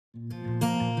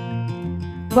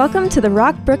Welcome to the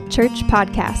Rockbrook Church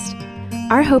podcast.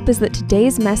 Our hope is that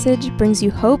today's message brings you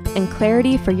hope and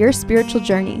clarity for your spiritual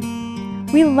journey.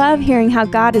 We love hearing how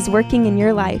God is working in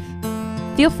your life.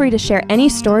 Feel free to share any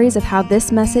stories of how this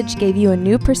message gave you a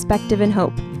new perspective and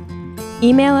hope.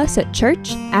 Email us at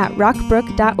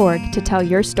church@rockbrook.org to tell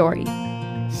your story.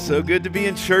 So good to be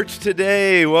in church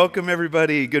today. Welcome,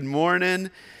 everybody. Good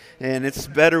morning. And it's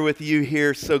better with you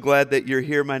here. So glad that you're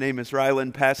here. My name is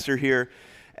Ryland, pastor here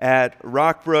at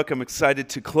Rockbrook. I'm excited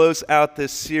to close out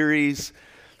this series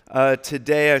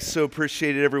today. I so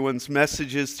appreciated everyone's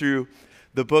messages through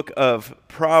the book of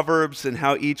Proverbs and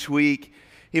how each week,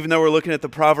 even though we're looking at the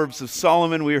Proverbs of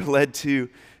Solomon, we are led to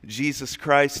Jesus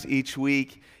Christ each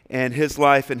week and his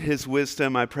life and his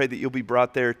wisdom. I pray that you'll be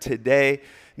brought there today.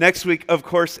 Next week, of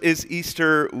course, is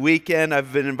Easter weekend.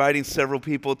 I've been inviting several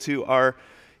people to our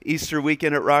Easter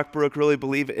weekend at Rockbrook. Really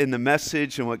believe in the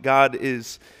message and what God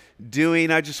is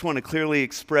doing. I just want to clearly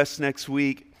express next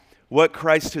week what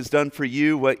Christ has done for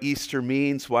you, what Easter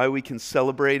means, why we can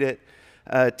celebrate it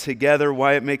together,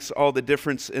 why it makes all the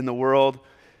difference in the world.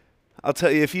 I'll tell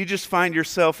you, if you just find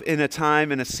yourself in a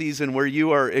time, in a season where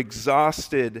you are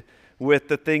exhausted with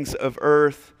the things of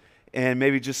earth and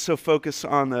maybe just so focused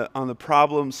on the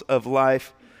problems of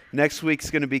life, next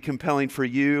week's going to be compelling for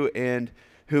you and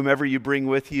whomever you bring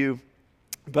with you.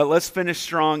 But let's finish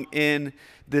strong in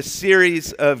this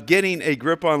series of getting a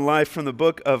grip on life from the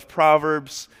book of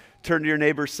Proverbs. Turn to your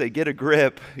neighbor, say, get a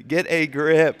grip. Get a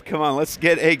grip. Come on, let's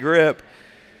get a grip.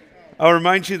 I'll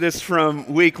remind you this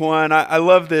from week one. I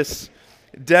love this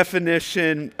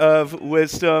definition of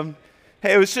wisdom.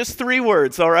 Hey, it was just 3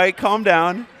 words, all right? Calm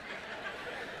down.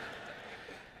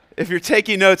 If you're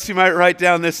taking notes, you might write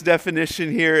down this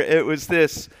definition here. It was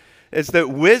this, is that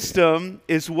wisdom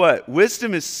is what?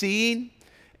 Wisdom is seeing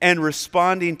and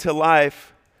responding to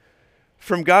life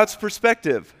from God's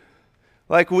perspective.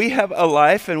 Like, we have a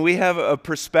life and we have a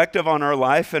perspective on our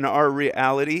life and our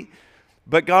reality,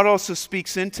 but God also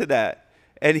speaks into that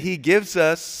and he gives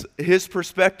us his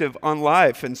perspective on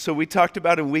life. And so we talked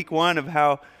about in week 1 of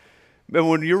how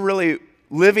when you're really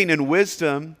living in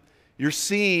wisdom, you're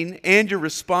seeing and you're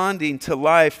responding to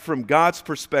life from God's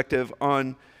perspective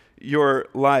on your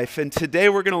life. And today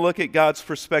we're going to look at God's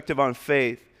perspective on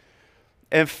faith.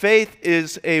 And faith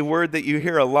is a word that you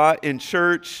hear a lot in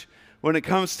church. When it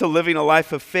comes to living a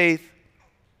life of faith,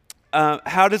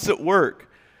 how does it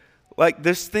work? Like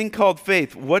this thing called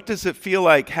faith, what does it feel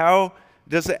like? How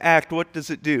does it act? What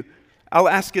does it do? I'll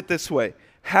ask it this way.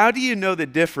 How do you know the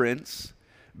difference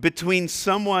between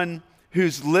someone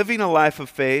who's living a life of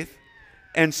faith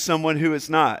and someone who is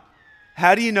not?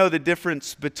 How do you know the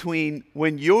difference between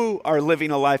when you are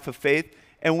living a life of faith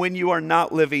and when you are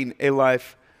not living a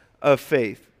life of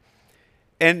faith?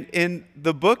 And in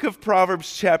the book of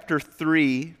Proverbs chapter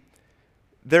 3,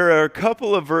 there are a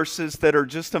couple of verses that are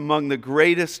just among the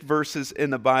greatest verses in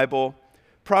the Bible.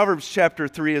 Proverbs chapter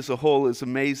 3 as a whole is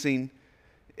amazing.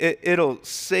 It'll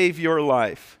save your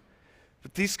life.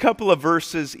 But these couple of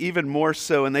verses even more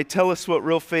so, and they tell us what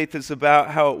real faith is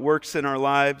about, how it works in our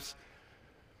lives.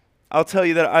 I'll tell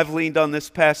you that I've leaned on this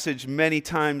passage many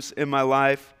times in my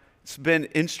life. It's been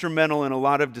instrumental in a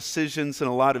lot of decisions and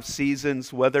a lot of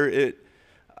seasons, whether it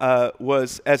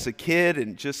was as a kid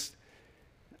and just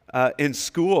in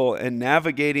school and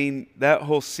navigating that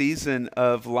whole season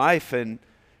of life and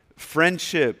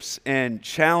friendships and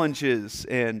challenges,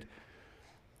 and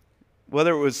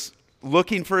whether it was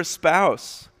looking for a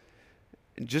spouse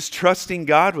and just trusting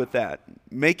God with that,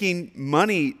 making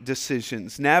money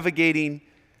decisions, navigating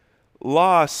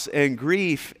loss and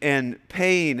grief and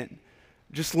pain.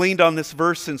 Just leaned on this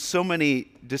verse in so many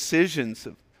decisions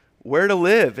of where to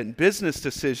live and business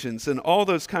decisions and all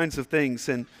those kinds of things.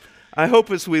 And I hope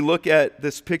as we look at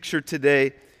this picture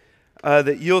today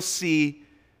that you'll see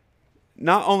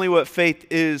not only what faith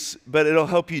is, but it'll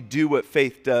help you do what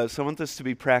faith does. I want this to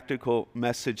be a practical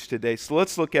message today. So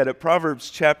let's look at it. Proverbs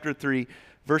chapter 3,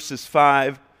 verses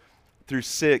 5 through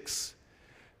 6.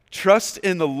 Trust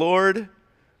in the Lord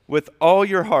with all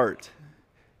your heart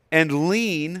and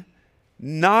lean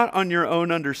not on your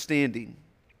own understanding.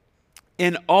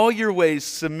 In all your ways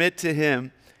submit to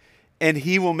him, and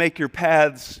he will make your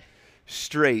paths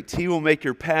straight. He will make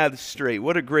your paths straight.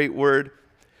 What a great word.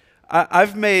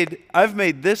 I've made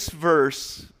this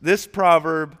verse, this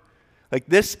proverb, like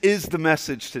this is the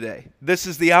message today. This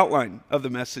is the outline of the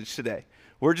message today.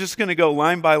 We're just going to go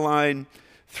line by line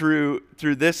through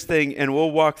this thing, and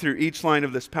we'll walk through each line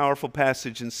of this powerful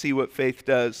passage and see what faith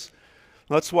does.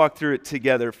 Let's walk through it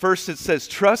together. First, it says,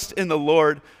 trust in the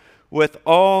Lord with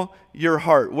all your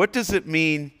heart. What does it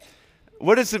mean?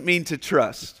 What does it mean to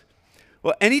trust?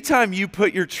 Well, anytime you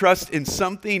put your trust in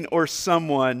something or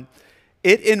someone,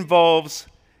 it involves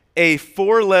a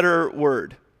 4-letter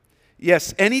word.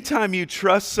 Yes, anytime you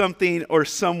trust something or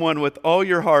someone with all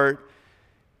your heart,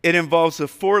 it involves a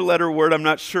 4-letter word. I'm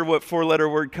not sure what 4-letter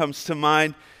word comes to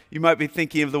mind. You might be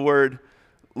thinking of the word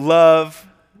love.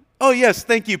 Oh, yes,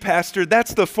 thank you, Pastor.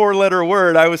 That's the 4-letter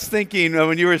word. I was thinking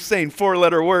when you were saying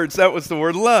 4-letter words, that was the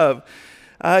word love.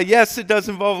 Yes, it does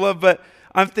involve love, but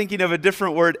I'm thinking of a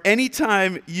different word.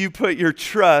 Anytime you put your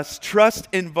trust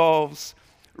involves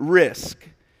risk.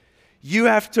 You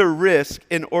have to risk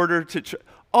in order to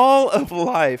all of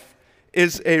life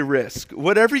is a risk.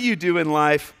 Whatever you do in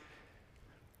life,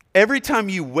 every time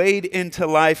you wade into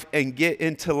life and get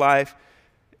into life,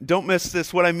 don't miss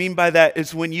this. What I mean by that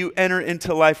is when you enter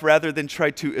into life rather than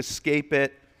try to escape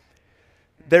it,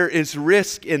 there is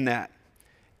risk in that.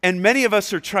 And many of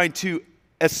us are trying to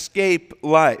escape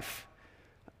life.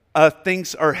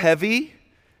 Things are heavy,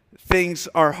 things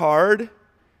are hard,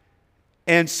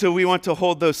 and so we want to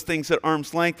hold those things at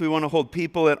arm's length. We want to hold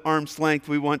people at arm's length.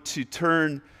 We want to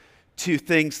turn to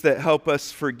things that help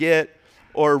us forget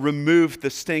or remove the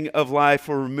sting of life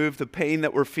or remove the pain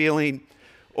that we're feeling,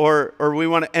 or we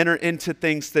want to enter into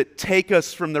things that take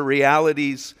us from the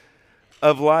realities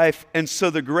of life. And so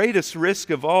the greatest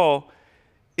risk of all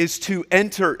is to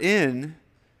enter in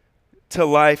to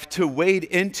life, to wade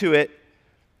into it.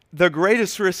 The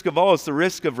greatest risk of all is the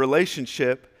risk of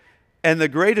relationship. And the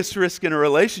greatest risk in a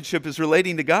relationship is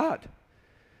relating to God.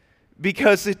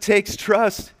 Because it takes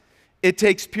trust, it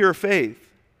takes pure faith.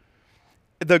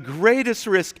 The greatest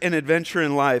risk and adventure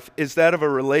in life is that of a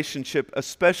relationship,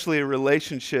 especially a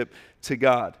relationship to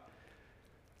God.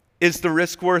 Is the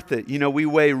risk worth it? You know, we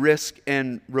weigh risk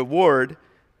and reward.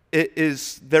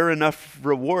 Is there enough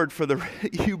reward for the...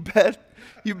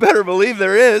 You better believe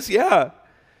there is, yeah.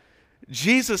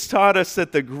 Jesus taught us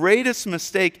that the greatest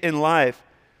mistake in life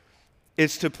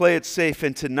is to play it safe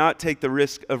and to not take the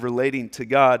risk of relating to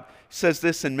God. He says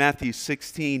this in Matthew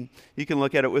 16. You can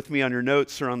look at it with me on your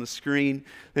notes or on the screen.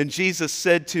 Then Jesus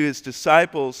said to his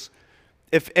disciples,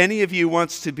 "If any of you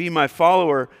wants to be my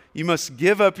follower, you must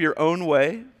give up your own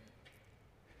way,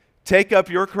 take up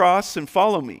your cross and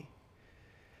follow me.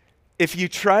 If you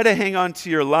try to hang on to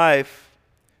your life,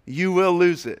 you will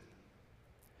lose it.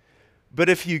 But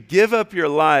if you give up your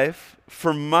life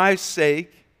for my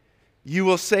sake, you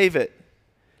will save it.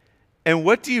 And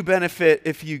what do you benefit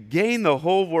if you gain the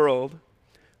whole world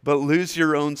but lose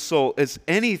your own soul? Is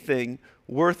anything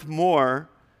worth more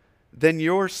than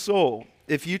your soul?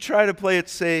 If you try to play it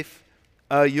safe,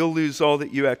 you'll lose all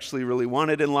that you actually really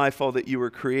wanted in life, all that you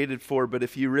were created for. But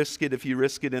if you risk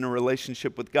it in a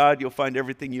relationship with God, you'll find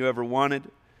everything you ever wanted."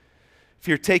 If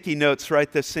you're taking notes,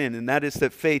 write this in, and that is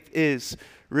that faith is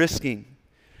risking.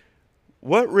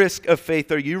 What risk of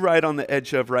faith are you right on the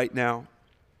edge of right now?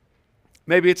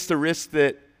 Maybe it's the risk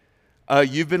that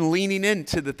you've been leaning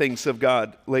into the things of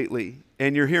God lately,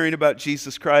 and you're hearing about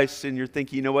Jesus Christ, and you're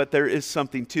thinking, you know what, there is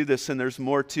something to this, and there's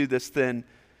more to this than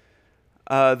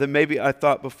maybe I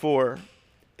thought before,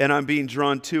 and I'm being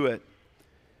drawn to it.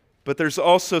 But there's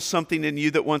also something in you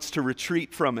that wants to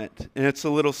retreat from it, and it's a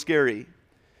little scary.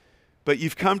 But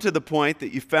you've come to the point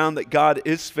that you've found that God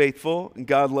is faithful, and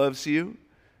God loves you.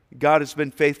 God has been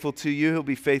faithful to you. He'll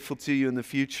be faithful to you in the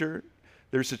future.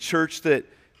 There's a church that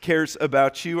cares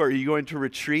about you. Are you going to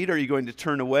retreat? Are you going to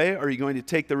turn away? Are you going to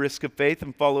take the risk of faith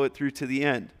and follow it through to the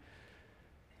end?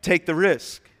 Take the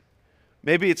risk.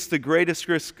 Maybe it's the greatest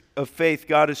risk of faith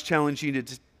God is challenging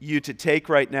you to take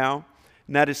right now,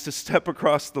 and that is to step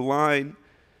across the line,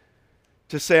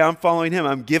 to say, I'm following him.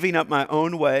 I'm giving up my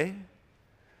own way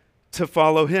to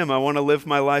follow him. I want to live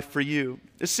my life for you.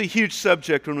 This is a huge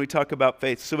subject when we talk about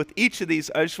faith. So with each of these,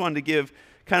 I just wanted to give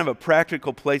kind of a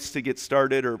practical place to get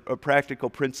started, or a practical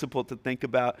principle to think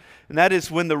about. And that is,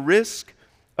 when the risk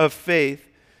of faith,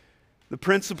 the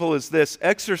principle is this: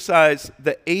 exercise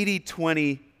the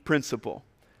 80-20 principle.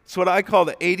 It's what I call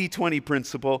the 80-20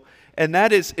 principle. And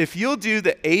that is, if you'll do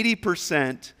the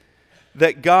 80%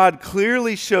 that God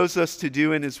clearly shows us to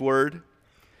do in his word,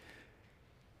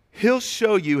 he'll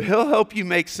help you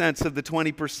make sense of the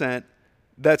 20%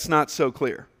 that's not so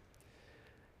clear.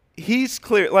 He's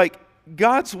clear. Like,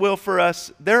 God's will for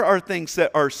us, there are things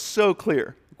that are so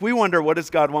clear. We wonder, what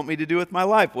does God want me to do with my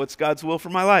life? What's God's will for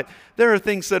my life? There are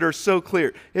things that are so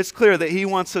clear. It's clear that he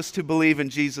wants us to believe in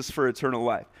Jesus for eternal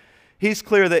life. He's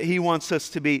clear that he wants us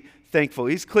to be thankful.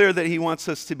 He's clear that he wants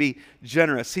us to be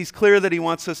generous. He's clear that he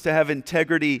wants us to have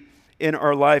integrity in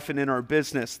our life and in our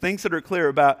business. Things that are clear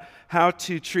about how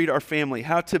to treat our family,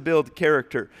 how to build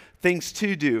character, things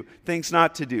to do, things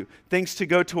not to do, things to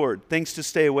go toward, things to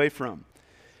stay away from.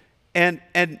 And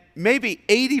maybe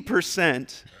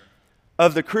 80%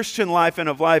 of the Christian life and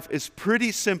of life is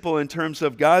pretty simple in terms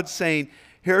of God saying,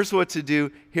 here's what to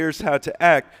do, here's how to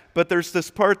act. But there's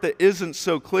this part that isn't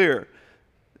so clear.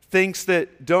 Things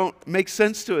that don't make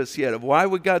sense to us yet. Of why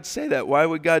would God say that? Why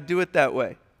would God do it that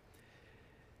way?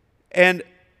 And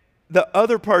the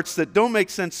other parts that don't make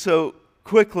sense so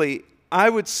quickly, I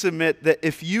would submit that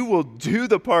if you will do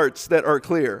the parts that are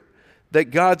clear, that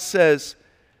God says,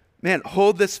 man,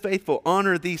 hold this faithful,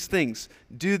 honor these things,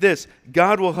 do this,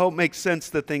 God will help make sense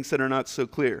the things that are not so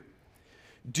clear.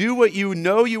 Do what you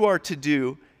know you are to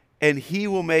do, and He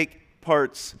will make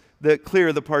parts that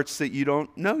clear the parts that you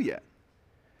don't know yet.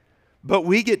 But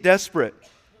we get desperate,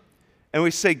 and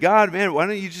we say, God, man, why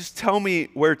don't you just tell me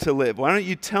where to live? Why don't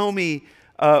you tell me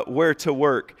where to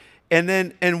work?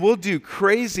 And we'll do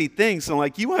crazy things. And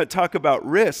like, you want to talk about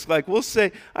risk. Like we'll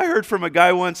say, I heard from a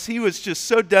guy once, he was just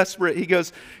so desperate. He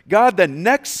goes, God, the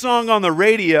next song on the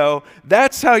radio,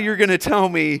 that's how you're going to tell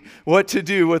me what to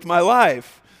do with my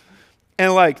life.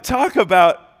 And like, talk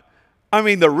about, I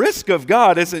mean, the risk of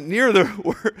God isn't near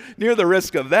the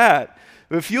risk of that.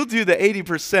 But if you'll do the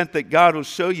 80% that God will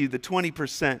show you, the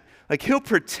 20%, like He'll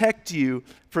protect you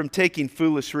from taking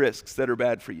foolish risks that are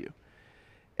bad for you.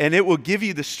 And it will give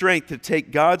you the strength to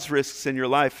take God's risks in your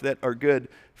life that are good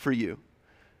for you.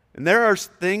 And there are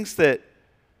things that,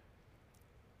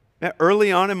 man,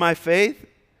 early on in my faith,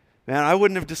 man, I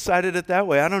wouldn't have decided it that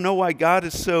way. I don't know why God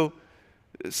is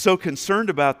so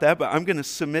concerned about that, but I'm going to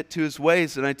submit to His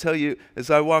ways. And I tell you, as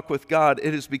I walk with God,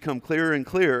 it has become clearer and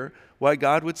clearer why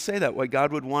God would say that, why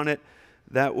God would want it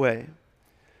that way.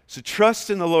 So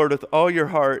trust in the Lord with all your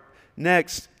heart.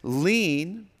 Next,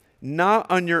 lean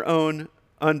not on your own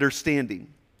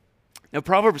understanding. Now,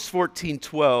 Proverbs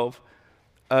 14:12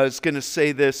 is going to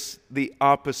say this the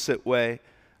opposite way.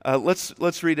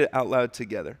 Let's read it out loud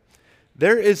together.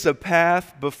 There is a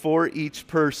path before each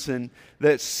person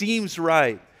that seems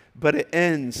right, but it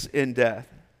ends in death.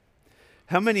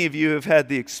 How many of you have had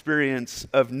the experience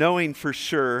of knowing for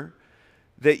sure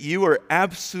that you are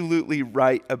absolutely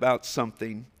right about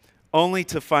something, only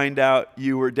to find out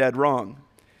you were dead wrong?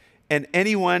 And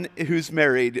anyone who's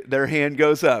married, their hand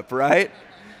goes up, right?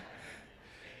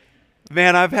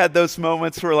 Man, I've had those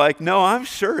moments where like, no, I'm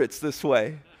sure it's this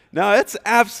way. No, it's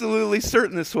absolutely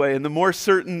certain this way. And the more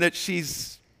certain that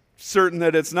she's certain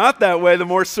that it's not that way, the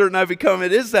more certain I become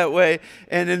it is that way.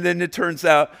 And then it turns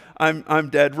out I'm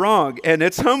dead wrong. And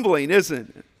it's humbling, isn't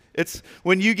it? It's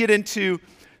when you get into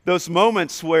those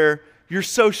moments where you're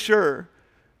so sure,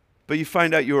 but you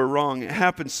find out you were wrong. It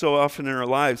happens so often in our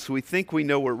lives. We think we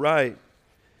know we're right,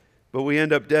 but we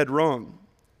end up dead wrong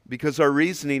because our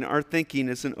reasoning, our thinking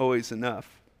isn't always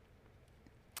enough.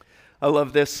 I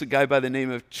love this, a guy by the name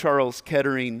of Charles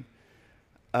Kettering.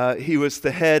 He was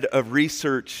the head of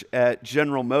research at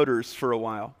General Motors for a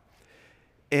while.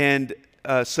 And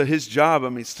so his job,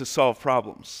 is to solve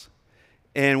problems.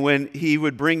 And when he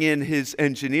would bring in his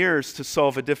engineers to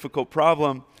solve a difficult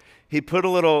problem, he put a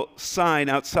little sign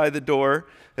outside the door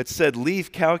that said,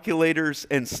 leave calculators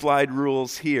and slide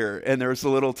rules here. And there was a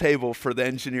little table for the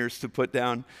engineers to put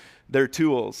down their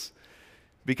tools.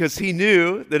 Because he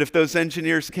knew that if those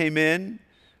engineers came in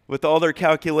with all their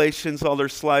calculations, all their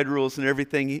slide rules and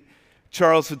everything,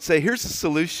 Charles would say, here's the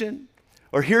solution,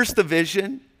 or here's the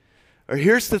vision, or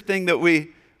here's the thing that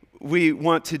we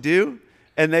want to do.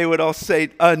 And they would all say,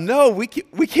 no, we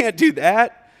can't do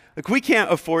that. Like, we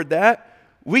can't afford that.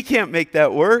 We can't make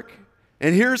that work,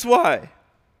 and here's why.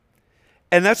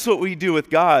 And that's what we do with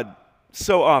God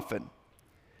so often.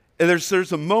 And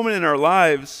there's a moment in our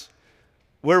lives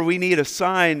where we need a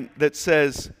sign that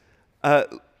says,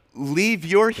 leave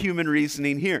your human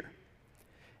reasoning here.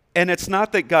 And it's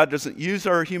not that God doesn't use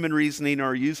our human reasoning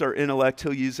or use our intellect.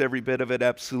 He'll use every bit of it,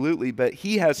 absolutely. But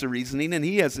He has a reasoning and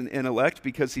He has an intellect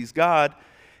because He's God,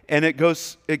 and it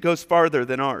goes farther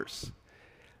than ours.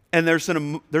 And there's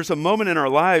a moment in our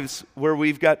lives where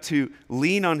we've got to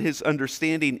lean on His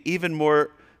understanding even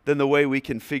more than the way we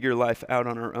can figure life out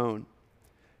on our own.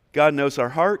 God knows our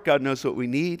heart. God knows what we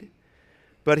need.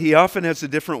 But He often has a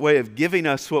different way of giving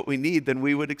us what we need than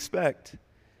we would expect.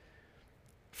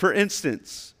 For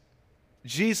instance,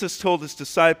 Jesus told His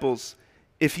disciples,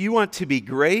 if you want to be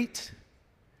great,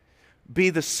 be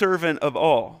the servant of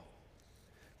all.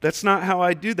 That's not how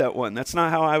I do that one. That's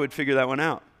not how I would figure that one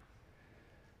out.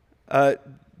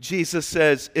 Jesus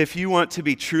says, if you want to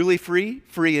be truly free,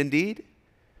 free indeed,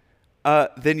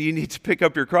 then you need to pick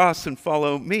up your cross and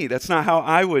follow me. That's not how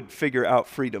I would figure out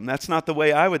freedom. That's not the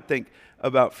way I would think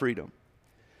about freedom.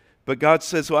 But God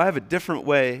says, well, I have a different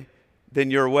way than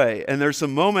your way. And there's a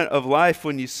moment of life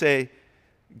when you say,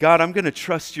 God, I'm going to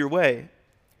trust your way.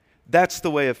 That's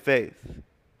the way of faith.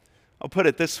 I'll put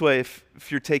it this way if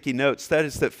you're taking notes. That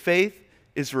is that faith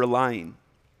is relying.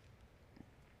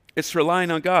 It's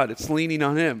relying on God. It's leaning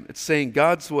on Him. It's saying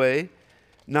God's way,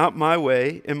 not my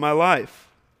way in my life.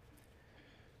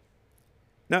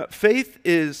 Now, faith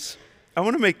is, I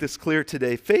want to make this clear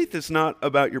today, faith is not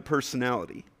about your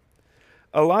personality.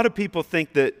 A lot of people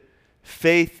think that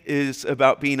faith is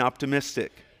about being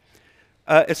optimistic.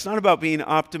 It's not about being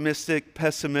optimistic,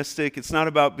 pessimistic. It's not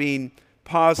about being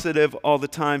positive all the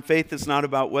time. Faith is not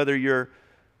about whether you're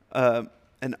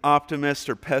an optimist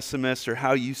or pessimist or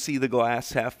how you see the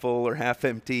glass half full or half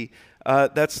empty.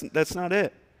 That's not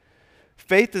it.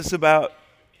 Faith is about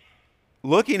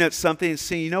looking at something and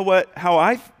seeing, you know what, how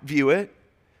I view it,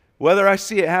 whether I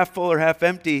see it half full or half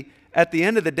empty, at the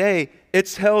end of the day,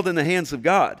 it's held in the hands of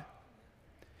God.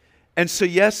 And so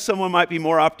yes, someone might be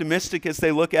more optimistic as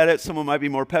they look at it, someone might be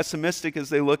more pessimistic as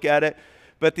they look at it,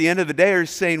 but at the end of the day, they're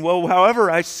saying, well,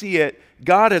 however I see it,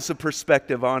 God has a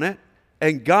perspective on it,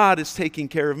 and God is taking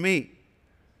care of me.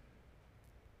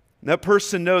 And that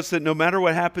person knows that no matter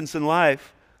what happens in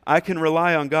life, I can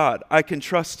rely on God. I can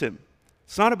trust Him.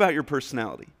 It's not about your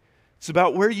personality. It's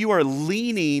about where you are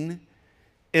leaning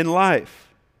in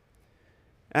life.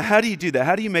 Now, how do you do that?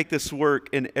 How do you make this work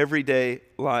in everyday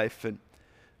life? And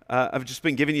I've just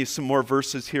been giving you some more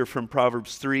verses here from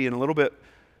Proverbs 3, and a little bit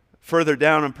further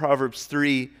down in Proverbs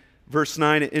 3, verse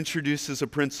 9, it introduces a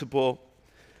principle.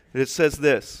 And it says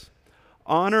this: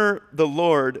 honor the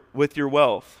Lord with your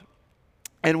wealth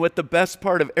and with the best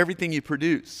part of everything you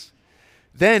produce.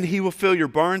 Then He will fill your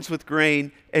barns with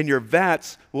grain, and your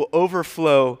vats will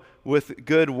overflow with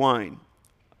good wine.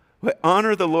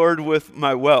 Honor the Lord with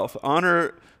my wealth.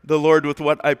 Honor the Lord with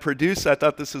what I produce. I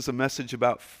thought this was a message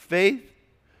about faith.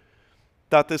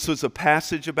 Thought this was a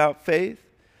passage about faith.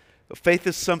 Faith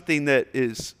is something that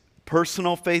is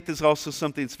personal. Faith is also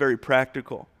something that's very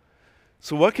practical.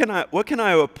 So what can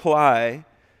I apply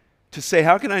to say,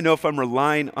 how can I know if I'm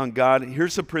relying on God?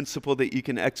 Here's a principle that you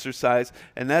can exercise,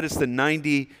 and that is the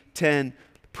 90-10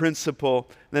 principle.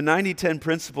 The 90-10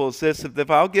 principle is this: if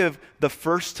I'll give the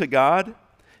first to God,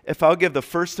 if I'll give the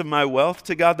first of my wealth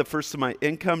to God, the first of my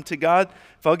income to God,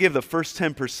 if I'll give the first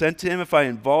 10% to Him, if I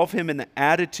involve Him in the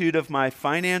attitude of my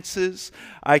finances,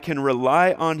 I can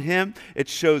rely on Him. It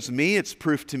shows me, it's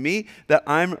proof to me that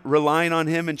I'm relying on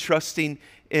Him and trusting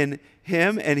in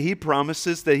Him, and He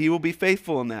promises that He will be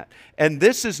faithful in that. And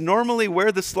this is normally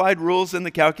where the slide rules and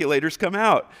the calculators come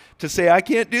out, to say, I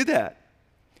can't do that.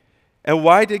 And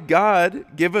why did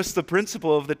God give us the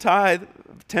principle of the tithe,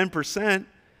 10%?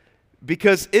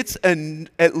 Because it's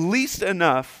at least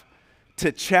enough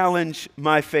to challenge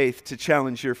my faith, to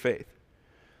challenge your faith.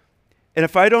 And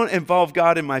if I don't involve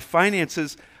God in my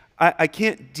finances, I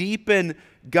can't deepen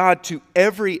God to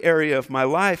every area of my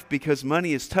life, because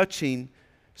money is touching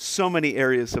so many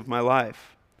areas of my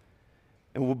life.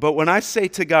 But when I say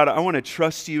to God, I want to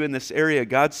trust you in this area,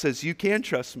 God says, you can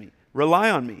trust me. Rely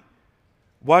on me.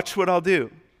 Watch what I'll do.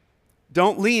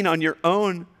 Don't lean on your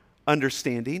own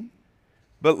understanding,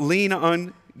 but lean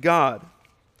on God.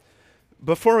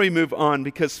 Before we move on,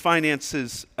 because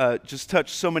finances just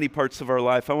touch so many parts of our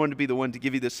life, I wanted to be the one to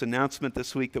give you this announcement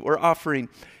this week that we're offering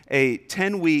a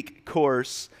 10-week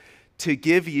course to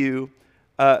give you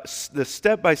the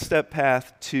step-by-step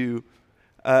path to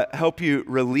help you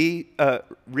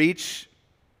reach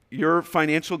your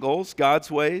financial goals,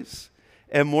 God's ways,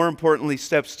 and more importantly,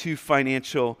 steps to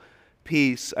financial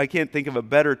peace. I can't think of a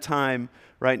better time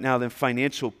right now than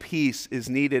financial peace is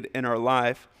needed in our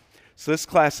life. So this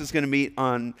class is going to meet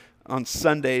on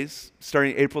Sundays,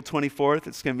 starting April 24th.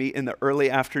 It's going to meet in the early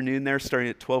afternoon there, starting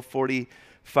at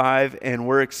 12:45, and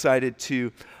we're excited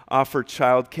to offer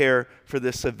childcare for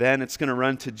this event. It's going to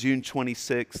run to June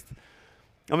 26th.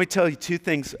 Let me tell you two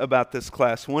things about this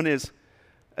class. One is,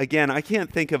 again, I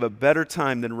can't think of a better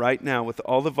time than right now with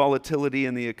all the volatility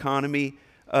in the economy,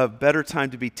 a better time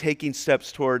to be taking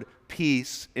steps toward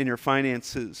peace in your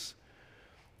finances.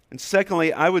 And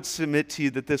secondly, I would submit to you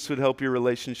that this would help your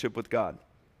relationship with God.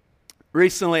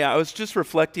 Recently, I was just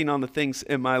reflecting on the things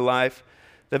in my life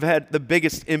that have had the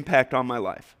biggest impact on my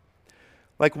life.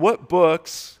 Like what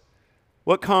books,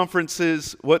 what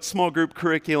conferences, what small group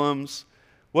curriculums,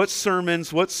 what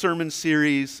sermons, what sermon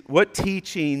series, what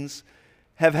teachings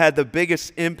have had the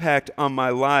biggest impact on my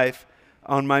life,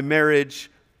 on my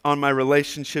marriage, on my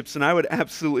relationships, and I would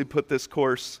absolutely put this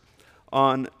course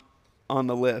on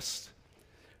the list.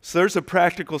 So there's a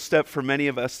practical step for many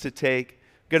of us to take.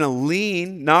 I'm going to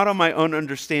lean, not on my own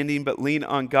understanding, but lean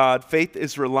on God. Faith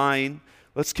is relying.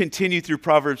 Let's continue through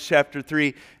Proverbs chapter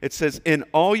 3. It says, in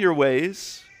all your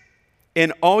ways,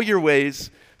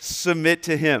 submit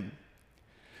to Him.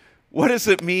 What does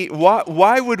it mean?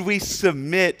 Why would we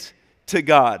submit to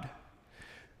God?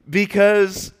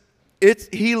 Because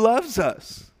He loves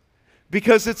us.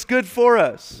 Because it's good for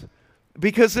us.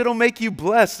 Because it'll make you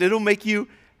blessed. It'll make you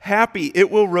happy.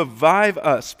 It will revive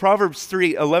us. Proverbs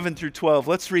 3:11 through 12.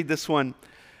 Let's read this one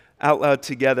out loud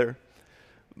together.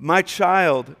 My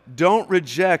child, don't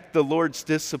reject the Lord's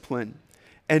discipline,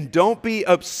 and don't be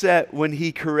upset when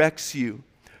He corrects you.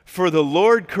 For the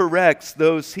Lord corrects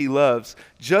those He loves,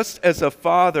 just as a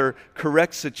father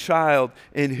corrects a child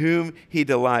in whom He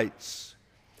delights.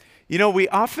 You know, we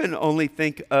often only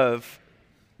think of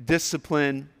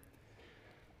discipline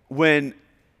when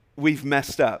we've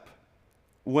messed up,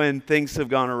 when things have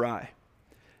gone awry.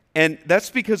 And that's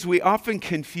because we often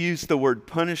confuse the word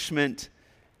punishment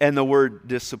and the word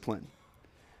discipline.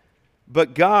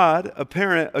 But God, a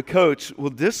parent, a coach,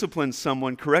 will discipline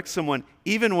someone, correct someone,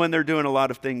 even when they're doing a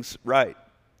lot of things right.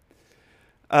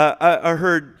 I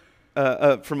heard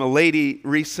from a lady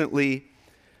recently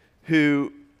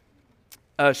who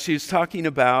she was talking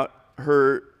about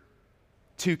her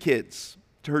two kids,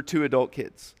 her two adult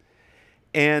kids.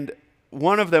 And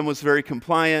one of them was very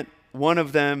compliant. One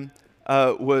of them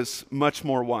was much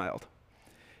more wild.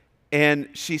 And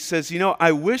she says, you know,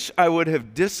 I wish I would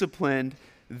have disciplined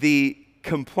the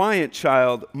compliant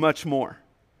child much more.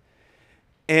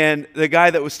 And the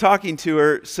guy that was talking to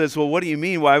her says, well, what do you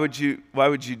mean? Why would you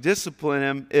discipline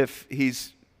him if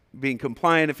he's being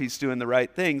compliant, if he's doing the right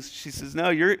things? She says, no,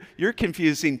 you're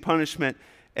confusing punishment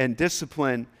and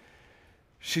discipline.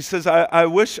 She says, I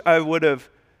wish I would have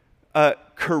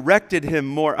corrected him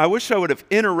more. I wish I would have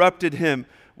interrupted him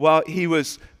while he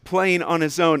was playing on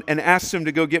his own and asked him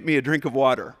to go get me a drink of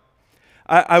water.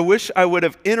 I wish I would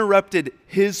have interrupted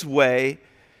his way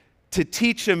to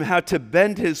teach him how to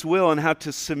bend his will and how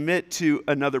to submit to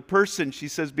another person. She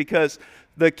says, because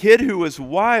the kid who was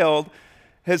wild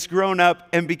has grown up,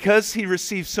 and because he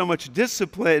received so much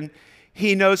discipline,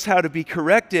 he knows how to be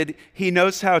corrected. He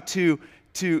knows how to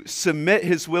submit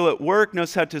his will at work,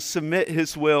 knows how to submit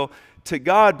his will to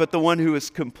God. But the one who is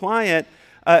compliant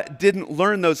didn't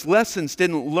learn those lessons,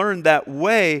 didn't learn that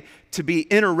way to be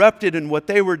interrupted in what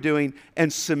they were doing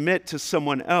and submit to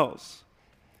someone else.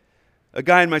 A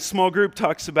guy in my small group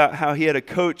talks about how he had a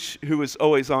coach who was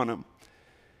always on him.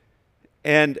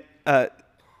 And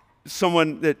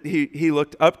someone that he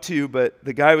looked up to, but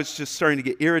the guy was just starting to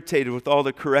get irritated with all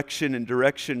the correction and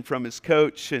direction from his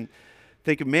coach and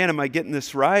thinking, man, am I getting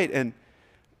this right? And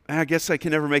I guess I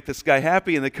can never make this guy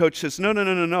happy. And the coach says,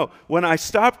 no. When I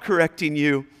stop correcting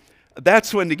you,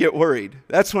 that's when to get worried.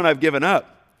 That's when I've given up.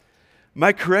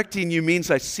 My correcting you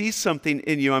means I see something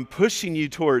in you. I'm pushing you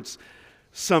towards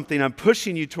something. I'm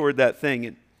pushing you toward that thing.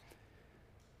 And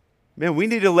man, we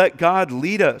need to let God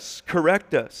lead us,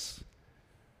 correct us.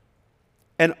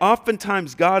 And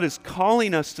oftentimes God is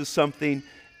calling us to something,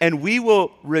 and we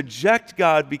will reject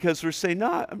God because we're saying,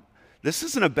 no, this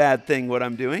isn't a bad thing what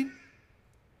I'm doing.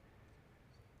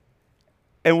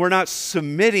 And we're not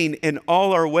submitting in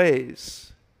all our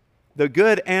ways, the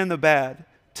good and the bad,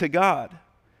 to God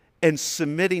and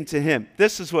submitting to Him.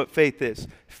 This is what faith is.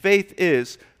 Faith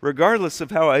is, regardless of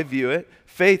how I view it,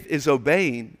 faith is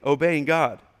obeying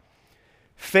God.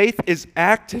 Faith is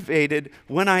activated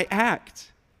when I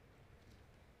act.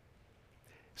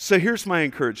 So here's my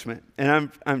encouragement,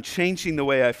 and I'm changing the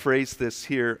way I phrase this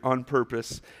here on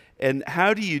purpose. And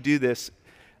how do you do this?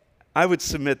 I would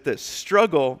submit this.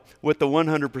 Struggle with the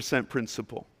 100%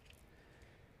 principle.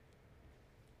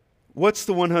 What's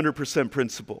the 100%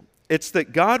 principle? It's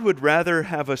that God would rather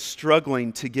have us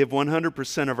struggling to give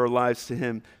 100% of our lives to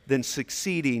Him than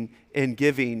succeeding in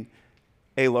giving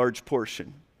a large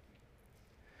portion.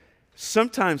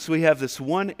 Sometimes we have this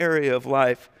one area of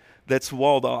life that's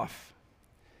walled off,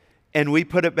 and we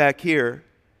put it back here,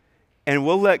 and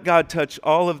we'll let God touch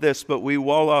all of this, but we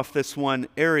wall off this one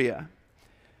area.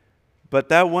 But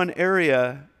that one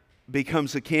area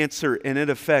becomes a cancer, and it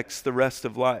affects the rest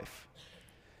of life.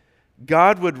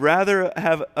 God would rather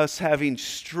have us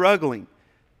struggling,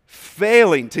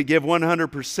 failing to give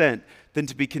 100% than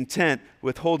to be content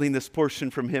with holding this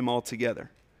portion from Him altogether.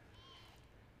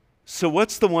 So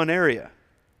what's the one area?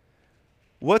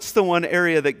 What's the one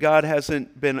area that God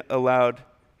hasn't been allowed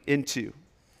into?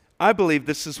 I believe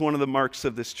this is one of the marks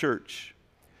of this church,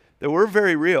 that we're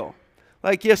very real.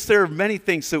 Like, yes, there are many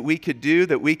things that we could do,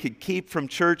 that we could keep from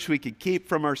church, we could keep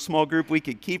from our small group, we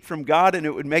could keep from God, and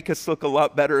it would make us look a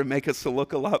lot better and make us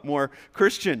look a lot more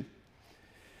Christian.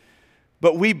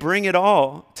 But we bring it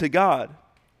all to God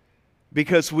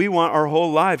because we want our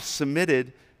whole life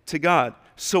submitted to God.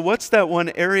 So what's that one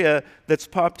area that's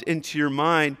popped into your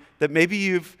mind that maybe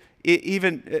you've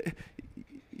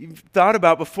you've thought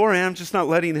about before, and I'm just not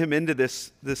letting him into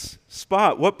this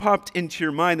spot. What popped into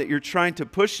your mind that you're trying to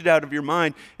push it out of your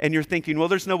mind, and you're thinking, well,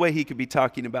 there's no way he could be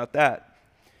talking about that.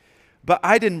 But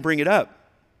I didn't bring it up.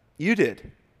 You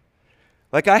did.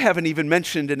 Like, I haven't even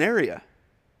mentioned an area.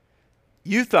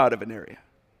 You thought of an area.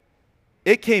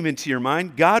 It came into your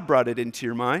mind. God brought it into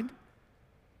your mind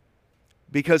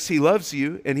because he loves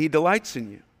you and he delights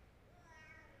in you.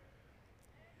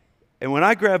 And when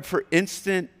I grab for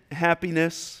instant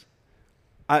happiness,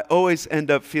 I always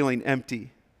end up feeling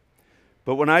empty.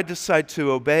 But when I decide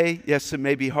to obey, yes, it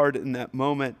may be hard in that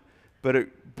moment, but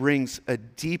it brings a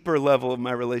deeper level of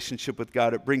my relationship with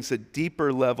God. It brings a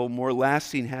deeper level, more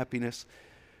lasting happiness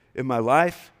in my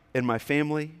life, in my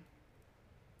family.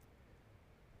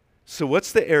 So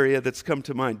what's the area that's come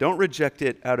to mind? Don't reject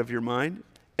it out of your mind,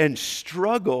 and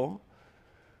struggle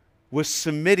with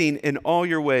submitting in all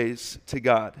your ways to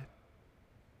God.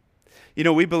 You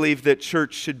know, we believe that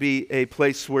church should be a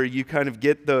place where you kind of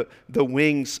get the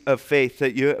wings of faith,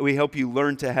 that we help you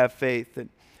learn to have faith. And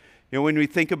you know, when we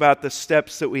think about the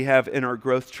steps that we have in our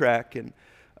growth track, and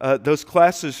those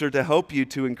classes are to help you,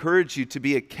 to encourage you, to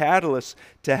be a catalyst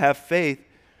to have faith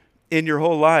in your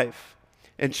whole life.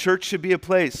 And church should be a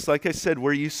place, like I said,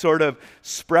 where you sort of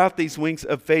sprout these wings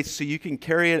of faith so you can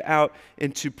carry it out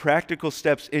into practical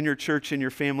steps in your church, in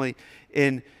your family,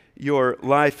 in your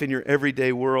life, in your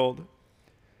everyday world.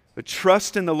 But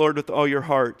trust in the Lord with all your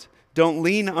heart. Don't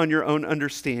lean on your own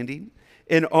understanding.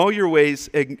 In all your ways,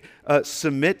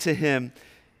 submit to him.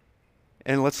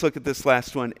 And let's look at this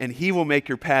last one. And he will make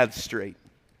your paths straight.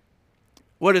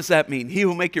 What does that mean? He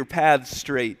will make your paths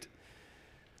straight.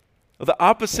 Well, the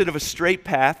opposite of a straight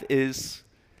path is,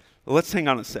 well, let's hang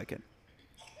on a second.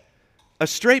 A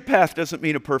straight path doesn't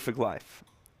mean a perfect life.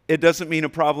 It doesn't mean a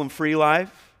problem-free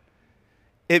life.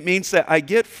 It means that I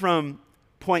get from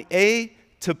point A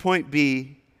to point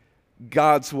B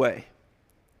God's way.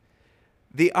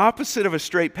 The opposite of a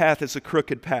straight path is a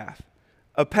crooked path.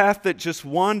 A path that just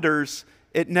wanders,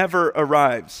 it never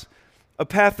arrives. A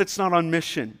path that's not on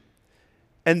mission.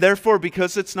 And therefore,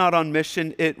 because it's not on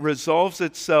mission, it resolves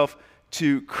itself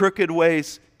to crooked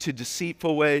ways, to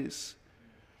deceitful ways.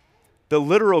 The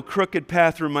literal crooked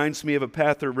path reminds me of a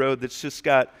path or road that's just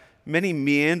got many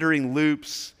meandering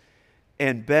loops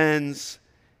and bends,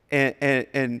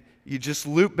 and you just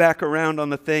loop back around on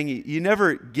the thing. You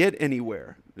never get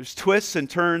anywhere. There's twists and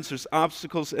turns, there's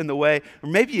obstacles in the way, or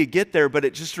maybe you get there, but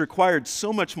it just required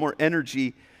so much more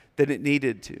energy than it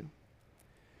needed to.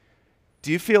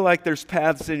 Do you feel like there's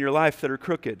paths in your life that are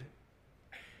crooked?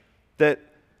 That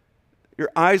your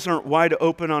eyes aren't wide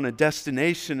open on a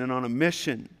destination and on a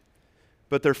mission,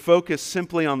 but they're focused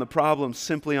simply on the problems,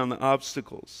 simply on the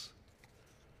obstacles?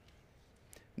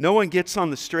 No one gets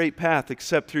on the straight path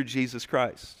except through Jesus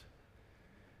Christ.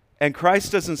 And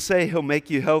Christ doesn't say he'll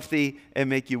make you healthy and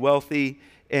make you wealthy.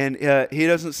 And he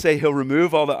doesn't say he'll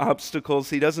remove all the obstacles.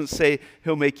 He doesn't say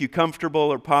he'll make you comfortable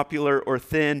or popular or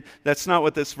thin. That's not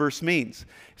what this verse means. It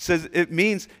says it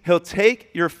means he'll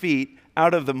take your feet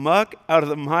out of the muck, out of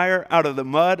the mire, out of the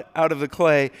mud, out of the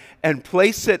clay, and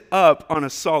place it up on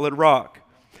a solid rock.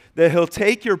 That he'll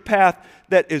take your path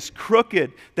that is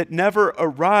crooked, that never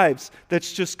arrives,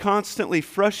 that's just constantly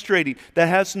frustrating, that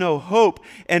has no hope,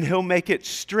 and he'll make it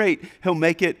straight. He'll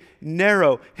make it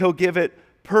narrow. He'll give it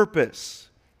purpose.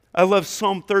 I love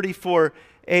Psalm 34:8.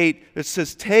 It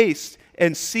says, taste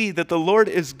and see that the Lord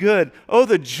is good. Oh,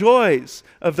 the joys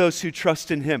of those who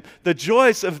trust in him, the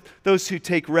joys of those who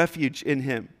take refuge in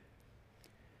him.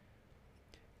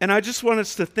 And I just want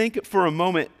us to think for a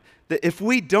moment that if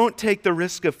we don't take the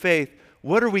risk of faith,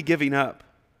 what are we giving up?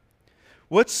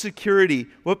 What security,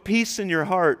 what peace in your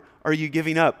heart are you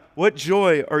giving up? What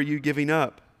joy are you giving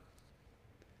up?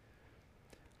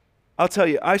 I'll tell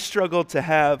you, I struggle to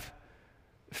have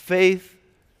faith,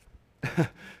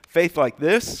 faith like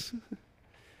this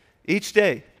each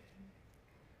day,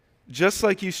 just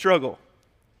like you struggle.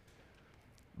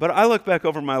 But I look back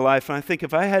over my life and I think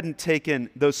if I hadn't taken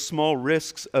those small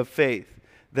risks of faith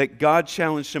that God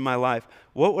challenged in my life,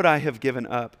 what would I have given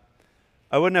up?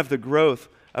 I wouldn't have the growth.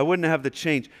 I wouldn't have the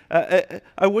change.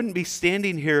 I wouldn't be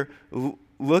standing here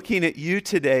looking at you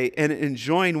today and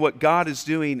enjoying what God is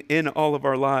doing in all of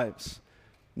our lives.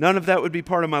 None of that would be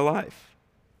part of my life.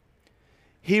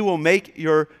 He will make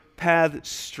your path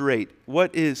straight.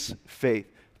 What is faith?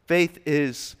 Faith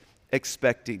is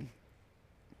expecting.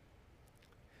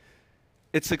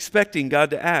 It's expecting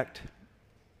God to act.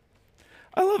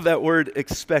 I love that word,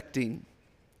 expecting.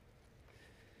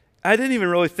 I didn't even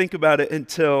really think about it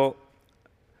until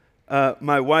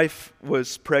my wife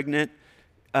was pregnant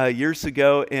years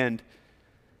ago, and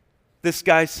this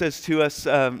guy says to us,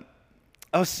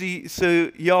 oh, see,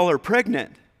 so y'all are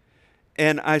pregnant.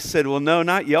 And I said, well, no,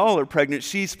 not y'all are pregnant.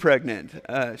 She's pregnant.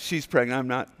 She's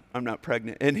pregnant. I'm not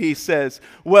pregnant. And he says,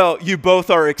 well, you both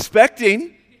are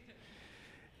expecting.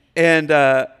 And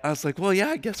I was like, well, yeah,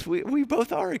 I guess we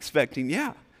both are expecting,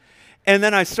 yeah. And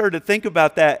then I started to think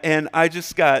about that, and I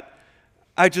just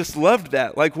loved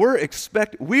that. Like,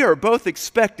 we are both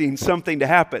expecting something to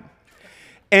happen.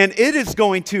 And it is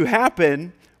going to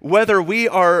happen whether we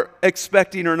are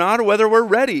expecting or not, or whether we're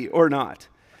ready or not.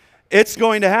 It's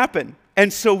going to happen.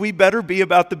 And so we better be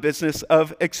about the business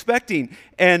of expecting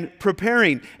and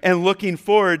preparing and looking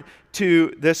forward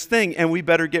to this thing, and we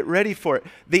better get ready for it.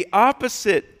 The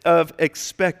opposite of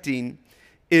expecting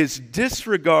is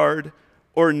disregard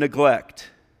or neglect.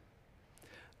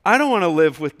 I don't want to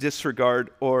live with disregard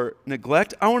or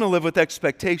neglect. I want to live with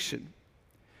expectation.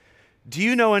 Do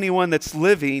you know anyone that's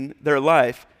living their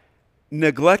life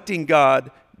neglecting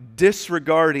God,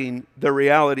 disregarding the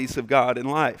realities of God in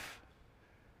life?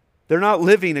 They're not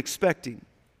living expecting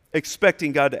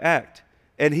God to act,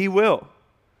 and He will.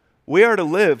 We are to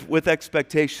live with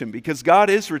expectation because God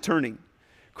is returning.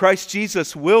 Christ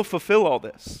Jesus will fulfill all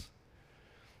this.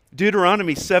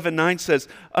 Deuteronomy 7:9 says,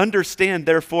 understand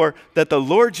therefore that the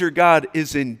Lord your God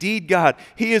is indeed God.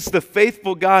 He is the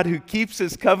faithful God who keeps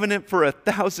His covenant for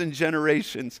 1,000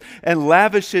 generations and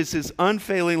lavishes His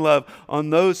unfailing love on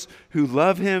those who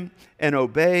love Him and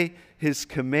obey His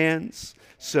commands.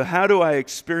 So how do I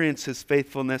experience His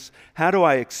faithfulness? How do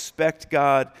I expect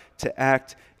God to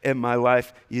act in my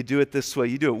life? You do it this way.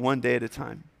 You do it one day at a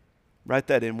time. Write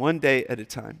that in, one day at a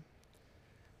time.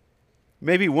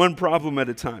 Maybe one problem at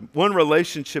a time, one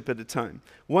relationship at a time,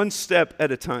 one step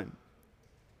at a time.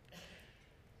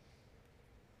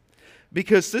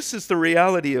 Because this is the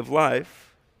reality of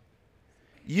life.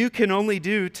 You can only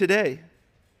do today.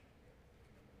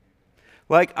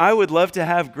 Like, I would love to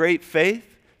have great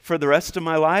faith for the rest of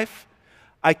my life.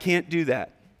 I can't do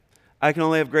that. I can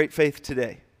only have great faith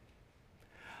today.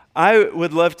 I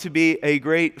would love to be a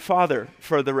great father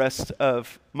for the rest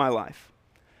of my life.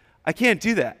 I can't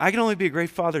do that. I can only be a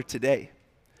great father today.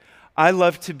 I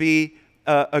love to be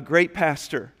a great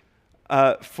pastor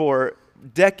for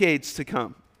decades to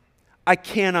come. I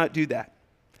cannot do that.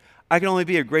 I can only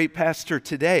be a great pastor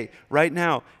today, right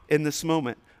now, in this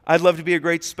moment. I'd love to be a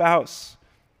great spouse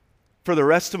for the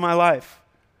rest of my life.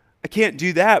 I can't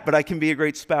do that, but I can be a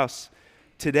great spouse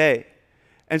today.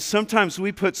 And sometimes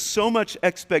we put so much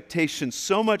expectation,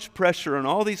 so much pressure on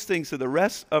all these things for the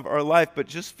rest of our life, but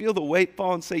just feel the weight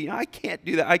fall and say, I can't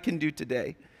do that. I can do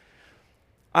today.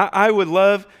 I would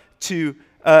love to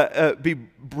be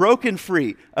broken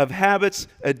free of habits,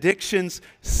 addictions,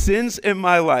 sins in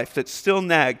my life that still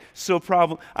nag, still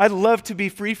problem. I'd love to be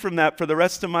free from that for the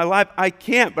rest of my life. I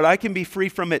can't, but I can be free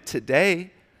from it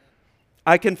today.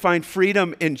 I can find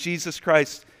freedom in Jesus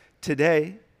Christ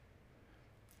today.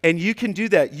 And you can do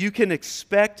that. You can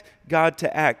expect God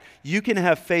to act. You can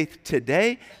have faith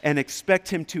today and expect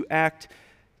Him to act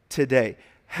today.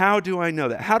 How do I know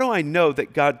that? How do I know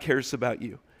that God cares about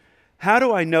you? How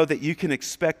do I know that you can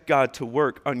expect God to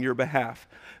work on your behalf?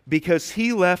 Because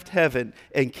He left heaven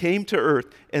and came to earth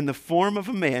in the form of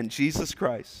a man, Jesus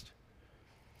Christ.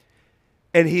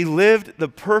 And He lived the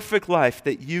perfect life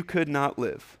that you could not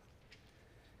live.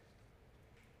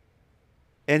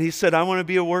 And He said, I want to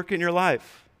be a work in your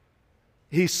life.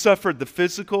 He suffered the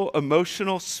physical,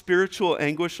 emotional, spiritual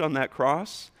anguish on that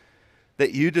cross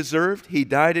that you deserved. He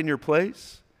died in your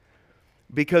place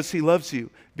because He loves you,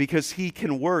 because He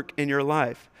can work in your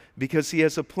life, because He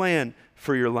has a plan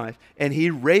for your life. And He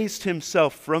raised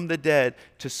Himself from the dead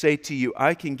to say to you,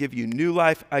 I can give you new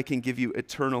life. I can give you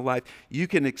eternal life. You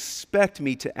can expect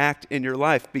me to act in your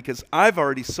life because I've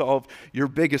already solved your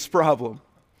biggest problem.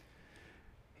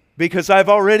 Because I've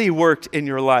already worked in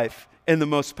your life in the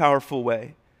most powerful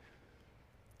way.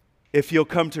 If you'll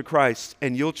come to Christ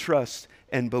and you'll trust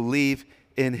and believe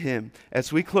in Him.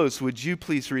 As we close, would you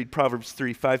please read Proverbs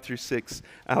 3:5-6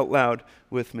 out loud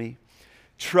with me?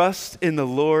 Trust in the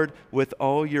Lord with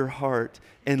all your heart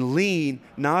and lean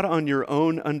not on your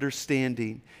own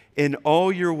understanding. In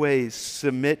all your ways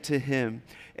submit to Him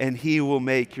and He will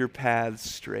make your paths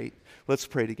straight. Let's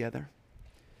pray together.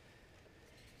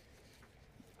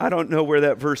 I don't know where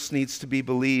that verse needs to be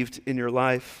believed in your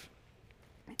life.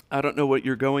 I don't know what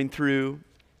you're going through,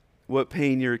 what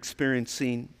pain you're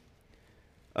experiencing,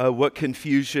 what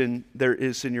confusion there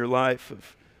is in your life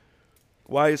of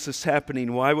why is this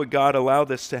happening? Why would God allow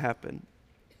this to happen?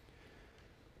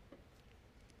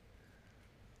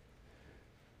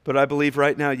 But I believe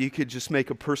right now you could just make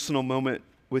a personal moment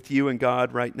with you and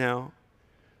God right now.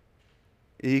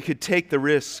 You could take the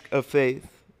risk of faith.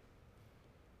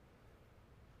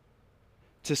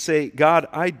 to say, God,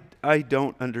 I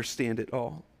don't understand it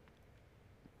all.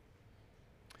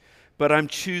 But I'm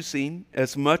choosing,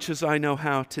 as much as I know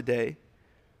how today,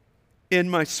 in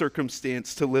my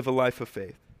circumstance, to live a life of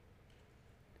faith.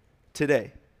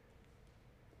 Today.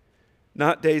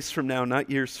 Not days from now, not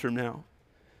years from now,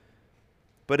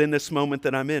 but in this moment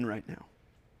that I'm in right now.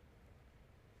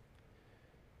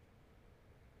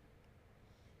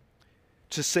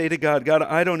 To say to God, God,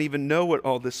 I don't even know what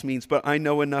all this means, but I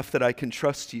know enough that I can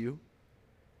trust you.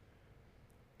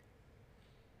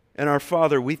 And our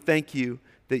Father, we thank you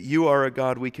that you are a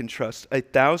God we can trust.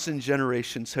 1,000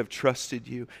 generations have trusted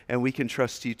you, and we can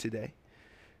trust you today.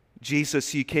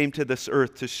 Jesus, you came to this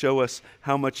earth to show us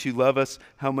how much you love us,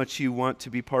 how much you want to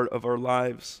be part of our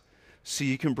lives, so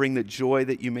you can bring the joy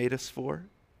that you made us for,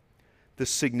 the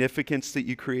significance that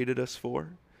you created us for,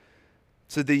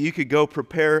 so that you could go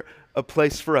prepare a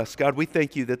place for us. God, we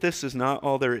thank you that this is not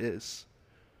all there is.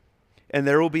 And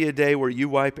there will be a day where you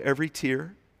wipe every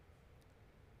tear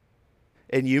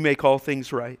and you make all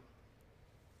things right.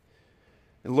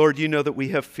 And Lord, you know that we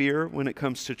have fear when it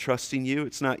comes to trusting you.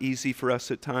 It's not easy for us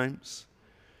at times.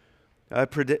 I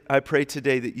pray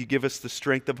today that you give us the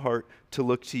strength of heart to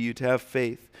look to you, to have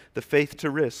faith, the faith to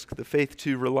risk, the faith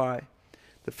to rely,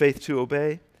 the faith to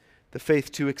obey, the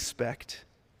faith to expect.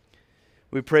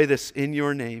 We pray this in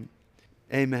your name.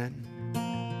 Amen.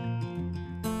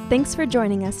 Thanks for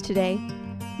joining us today.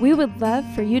 We would love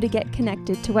for you to get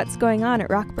connected to what's going on at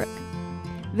Rockbrook.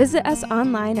 Visit us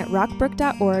online at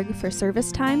rockbrook.org for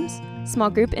service times, small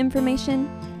group information,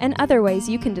 and other ways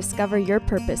you can discover your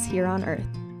purpose here on earth.